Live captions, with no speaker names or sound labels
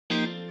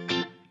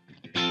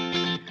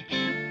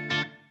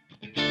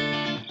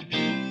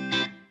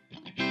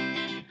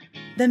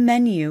The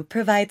menu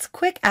provides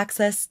quick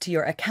access to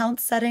your account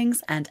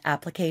settings and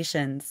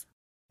applications.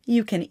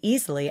 You can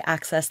easily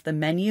access the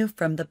menu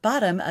from the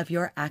bottom of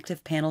your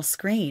ActivPanel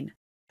screen.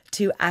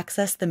 To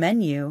access the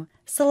menu,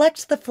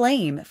 select the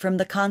flame from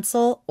the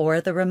console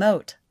or the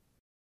remote.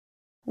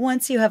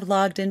 Once you have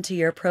logged into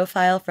your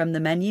profile from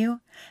the menu,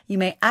 you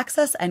may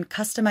access and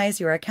customize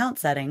your account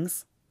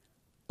settings,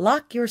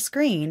 lock your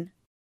screen,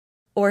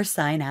 or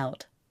sign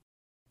out.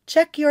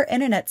 Check your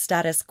internet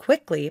status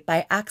quickly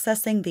by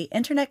accessing the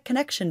Internet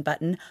Connection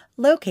button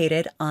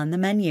located on the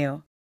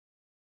menu.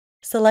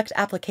 Select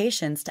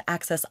Applications to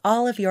access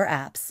all of your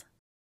apps.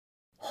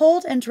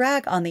 Hold and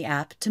drag on the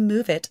app to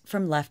move it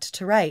from left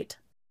to right.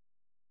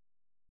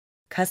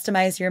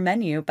 Customize your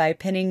menu by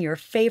pinning your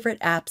favorite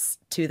apps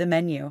to the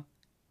menu.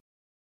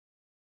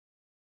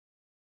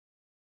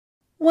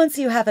 Once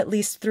you have at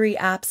least 3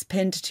 apps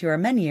pinned to your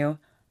menu,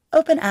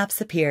 Open Apps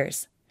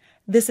appears.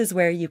 This is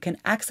where you can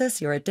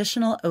access your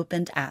additional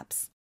opened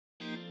apps.